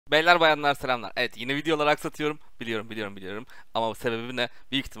Beyler bayanlar selamlar. Evet, yine videolar aksatıyorum. Biliyorum. Ama bu sebebi ne?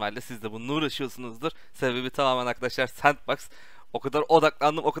 Büyük ihtimalle siz de bununla uğraşıyorsunuzdur. Sebebi tamamen arkadaşlar Sandbox. O kadar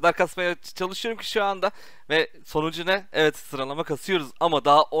odaklandım, o kadar kasmaya çalışıyorum ki şu anda. Ve sonucu ne? Evet, sıralama kasıyoruz ama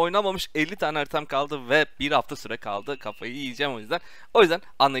daha oynamamış 50 tane haritam kaldı ve bir hafta süre kaldı. Kafayı yiyeceğim o yüzden. O yüzden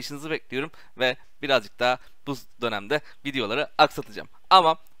anlayışınızı bekliyorum ve birazcık daha bu dönemde videoları aksatacağım.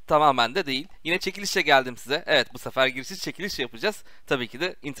 Ama tamamen de değil. Yine çekilişle geldim size. Evet, bu sefer girişsiz çekiliş yapacağız. Tabii ki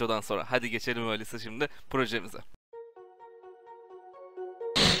de introdan sonra. Hadi geçelim öyleyse şimdi projemize.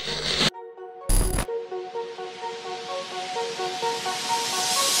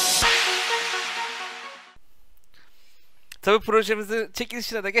 Tabii projemizi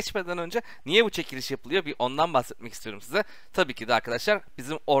çekilişine de geçmeden önce niye bu çekiliş yapılıyor bir ondan bahsetmek istiyorum size. Tabii ki de arkadaşlar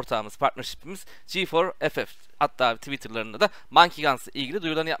bizim ortağımız, partnership'imiz G4FF. Hatta Twitter'larında da Monkey Gunz'la ilgili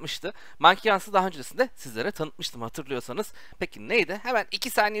duyurularını yapmıştı. Monkey Gunz'ı daha öncesinde sizlere tanıtmıştım hatırlıyorsanız. Peki neydi? Hemen 2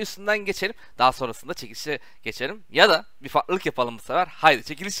 saniye üstünden geçelim. Daha sonrasında çekilişe geçelim. Ya da bir farklılık yapalım bu sefer. Haydi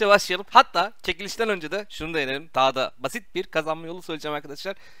çekilişe başlayalım. Hatta çekilişten önce de şunu da deneyelim. Daha da basit bir kazanma yolu söyleyeceğim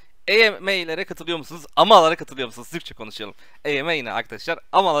arkadaşlar. EMA'lere katılıyor musunuz? AMA'lara katılıyor musunuz? Türkçe konuşalım. EMA ne arkadaşlar?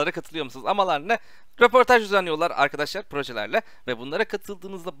 AMA'lara katılıyor musunuz? AMA'lar ne? Röportaj düzenliyorlar arkadaşlar projelerle ve bunlara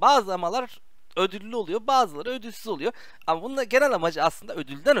katıldığınızda bazı AMA'lar ödüllü oluyor, bazıları ödülsüz oluyor. Ama bunun genel amacı aslında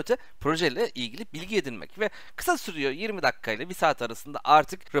ödülden öte projeyle ilgili bilgi edinmek ve kısa sürüyor, 20 dakika ile 1 saat arasında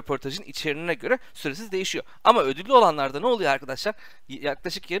artık röportajın içeriğine göre süresiz değişiyor. Ama ödüllü olanlarda ne oluyor arkadaşlar?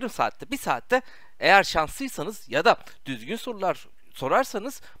 Yaklaşık yarım saatte, 1 saatte eğer şanslıysanız ya da düzgün sorular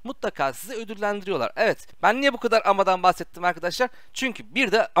sorarsanız mutlaka sizi ödüllendiriyorlar. Evet, ben niye bu kadar amadan bahsettim arkadaşlar? Çünkü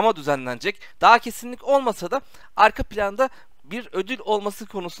bir de ama düzenlenecek. Daha kesinlik olmasa da arka planda bir ödül olması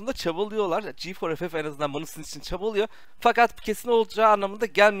konusunda çabalıyorlar. G4FF en azından bunu sizin için çabalıyor. Fakat kesin olacağı anlamında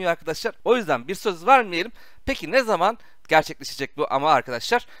gelmiyor arkadaşlar. O yüzden bir söz vermeyelim. Peki ne zaman gerçekleşecek bu ama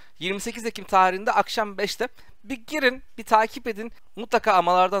arkadaşlar? 28 Ekim tarihinde akşam 5'te bir girin, bir takip edin. Mutlaka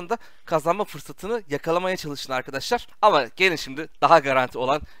amalardan da kazanma fırsatını yakalamaya çalışın arkadaşlar. Ama gelin şimdi daha garanti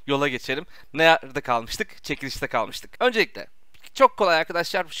olan yola geçelim. Nerede kalmıştık? Çekilişte kalmıştık. Öncelikle çok kolay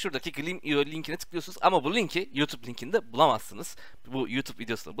arkadaşlar. Şuradaki linkine tıklıyorsunuz ama bu linki YouTube linkinde bulamazsınız. Bu YouTube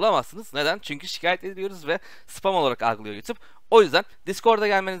videosunda bulamazsınız. Neden? Çünkü şikayet ediyoruz ve spam olarak algılıyor YouTube. O yüzden Discord'a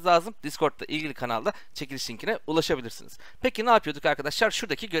gelmeniz lazım. Discord'da ilgili kanalda çekiliş linkine ulaşabilirsiniz. Peki ne yapıyorduk arkadaşlar?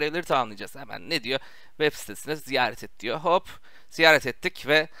 Şuradaki görevleri tamamlayacağız. Hemen ne diyor? Web sitesine ziyaret et diyor. Hop, ziyaret ettik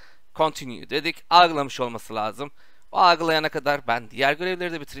ve continue dedik. Algılamış olması lazım. O algılayana kadar ben diğer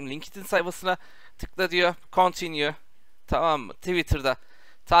görevleri de bitireyim. LinkedIn sayfasına tıkla diyor. Continue. Tamam mı? Twitter'da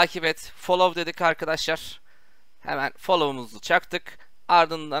takip et. Follow dedik arkadaşlar. Hemen follow'umuzu çaktık.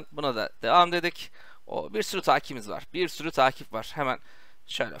 Ardından buna da devam dedik. O bir sürü takibimiz var. Bir sürü takip var. Hemen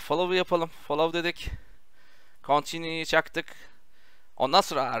şöyle follow yapalım. Follow dedik. Continue'yi çaktık. Ondan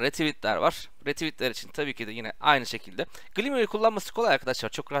sonra retweetler var. Retweetler için tabii ki de yine aynı şekilde. Gleam.io'yu kullanması kolay arkadaşlar.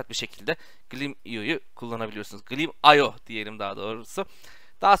 Çok rahat bir şekilde Gleam.io'yu kullanabiliyorsunuz. Gleam.io diyelim daha doğrusu.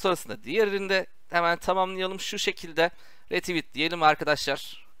 Daha sonrasında diğerini de hemen tamamlayalım şu şekilde. Retweet diyelim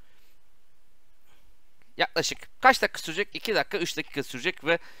arkadaşlar. Yaklaşık kaç dakika sürecek? 2 dakika, 3 dakika sürecek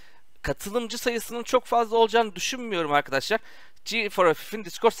ve katılımcı sayısının çok fazla olacağını düşünmüyorum arkadaşlar. G4FF'in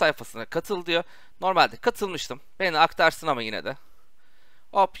Discord sayfasına katıl diyor. Normalde katılmıştım. Beni aktarsın ama yine de.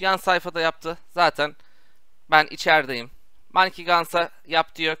 Hop, yan sayfada yaptı. Zaten ben içerideyim. Monkey Gunz'a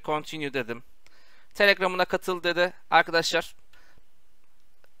yap diyor. Continue dedim. Telegram'ına katıl dedi. Arkadaşlar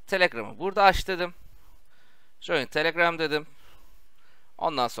Telegram'ı burada aç dedim. Şöyle Telegram dedim.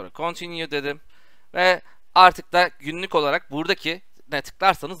 Ondan sonra continue dedim. Ve artık da günlük olarak buradaki ne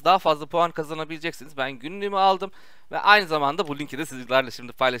tıklarsanız daha fazla puan kazanabileceksiniz. Ben günlüğümü aldım ve aynı zamanda bu linki de sizlerle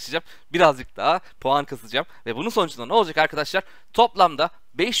şimdi paylaşacağım. Birazcık daha puan kasacağım. Ve bunun sonucunda ne olacak arkadaşlar? Toplamda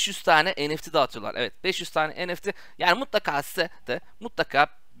 500 tane NFT dağıtıyorlar. Evet, 500 tane NFT. Yani mutlaka size de mutlaka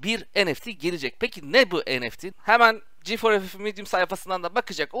bir NFT gelecek. Peki ne bu NFT? Hemen G4FF Medium sayfasından da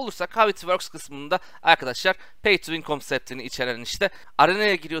bakacak olursak How It Works kısmında arkadaşlar P2E konseptini içeren işte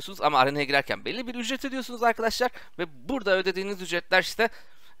arenaya giriyorsunuz ama arenaya girerken belli bir ücret ödüyorsunuz arkadaşlar ve burada ödediğiniz ücretler işte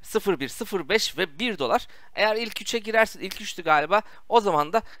 0.1, 0.5 ve 1 dolar. Eğer ilk 3'e girersiniz, ilk 3'tü galiba, o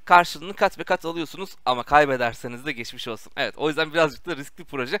zaman da karşılığını kat ve kat alıyorsunuz ama kaybederseniz de geçmiş olsun. Evet, o yüzden birazcık da riskli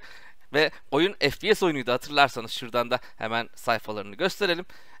proje ve oyun FPS oyunuydu hatırlarsanız. Şuradan da hemen sayfalarını gösterelim.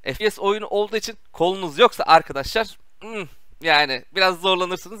 FPS oyunu olduğu için kolunuz yoksa arkadaşlar yani biraz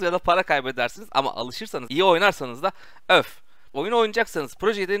zorlanırsınız ya da para kaybedersiniz ama alışırsanız, iyi oynarsanız da öf. oyun oynayacaksanız,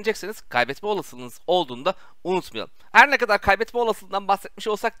 projeyi deneyecekseniz kaybetme olasılığınız olduğunu da unutmayalım. Her ne kadar kaybetme olasılığından bahsetmiş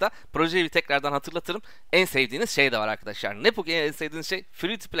olsak da projeyi bir tekrardan hatırlatırım. En sevdiğiniz şey de var arkadaşlar. Ne bu en sevdiğiniz şey?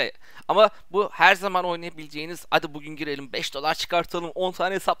 Free to play. Ama bu her zaman oynayabileceğiniz, hadi bugün girelim 5 dolar çıkartalım 10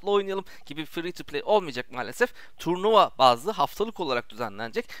 tane hesapla oynayalım gibi free to play olmayacak maalesef. Turnuva bazlı haftalık olarak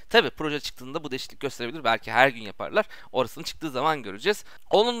düzenlenecek. Tabi proje çıktığında bu değişiklik gösterebilir. Belki her gün yaparlar. Orasını çıktığı zaman göreceğiz.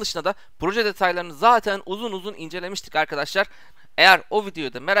 Onun dışında da proje detaylarını zaten uzun uzun incelemiştik arkadaşlar. Eğer o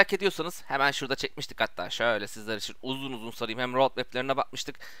videoyu da merak ediyorsanız hemen şurada çekmiştik, hatta şöyle sizler için uzun uzun sarayım. Hem roadmap'lerine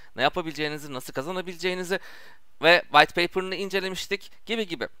bakmıştık. Ne yapabileceğinizi, nasıl kazanabileceğinizi ve white paper'ını incelemiştik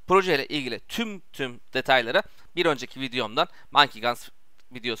gibi projeyle ilgili tüm detaylara bir önceki videomdan, Monkey Gunz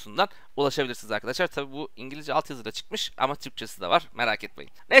videosundan ulaşabilirsiniz arkadaşlar. Tabi bu İngilizce altyazıyla çıkmış ama Türkçesi de var, merak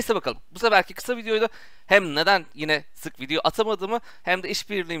etmeyin. Neyse bakalım, bu seferki kısa videoyu da hem neden yine sık video atamadığımı hem de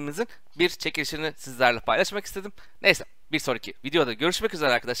işbirliğimizin bir çekilişini sizlerle paylaşmak istedim. Neyse, bir sonraki videoda görüşmek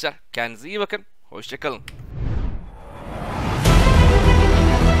üzere arkadaşlar. Kendinize iyi bakın. Hoşçakalın.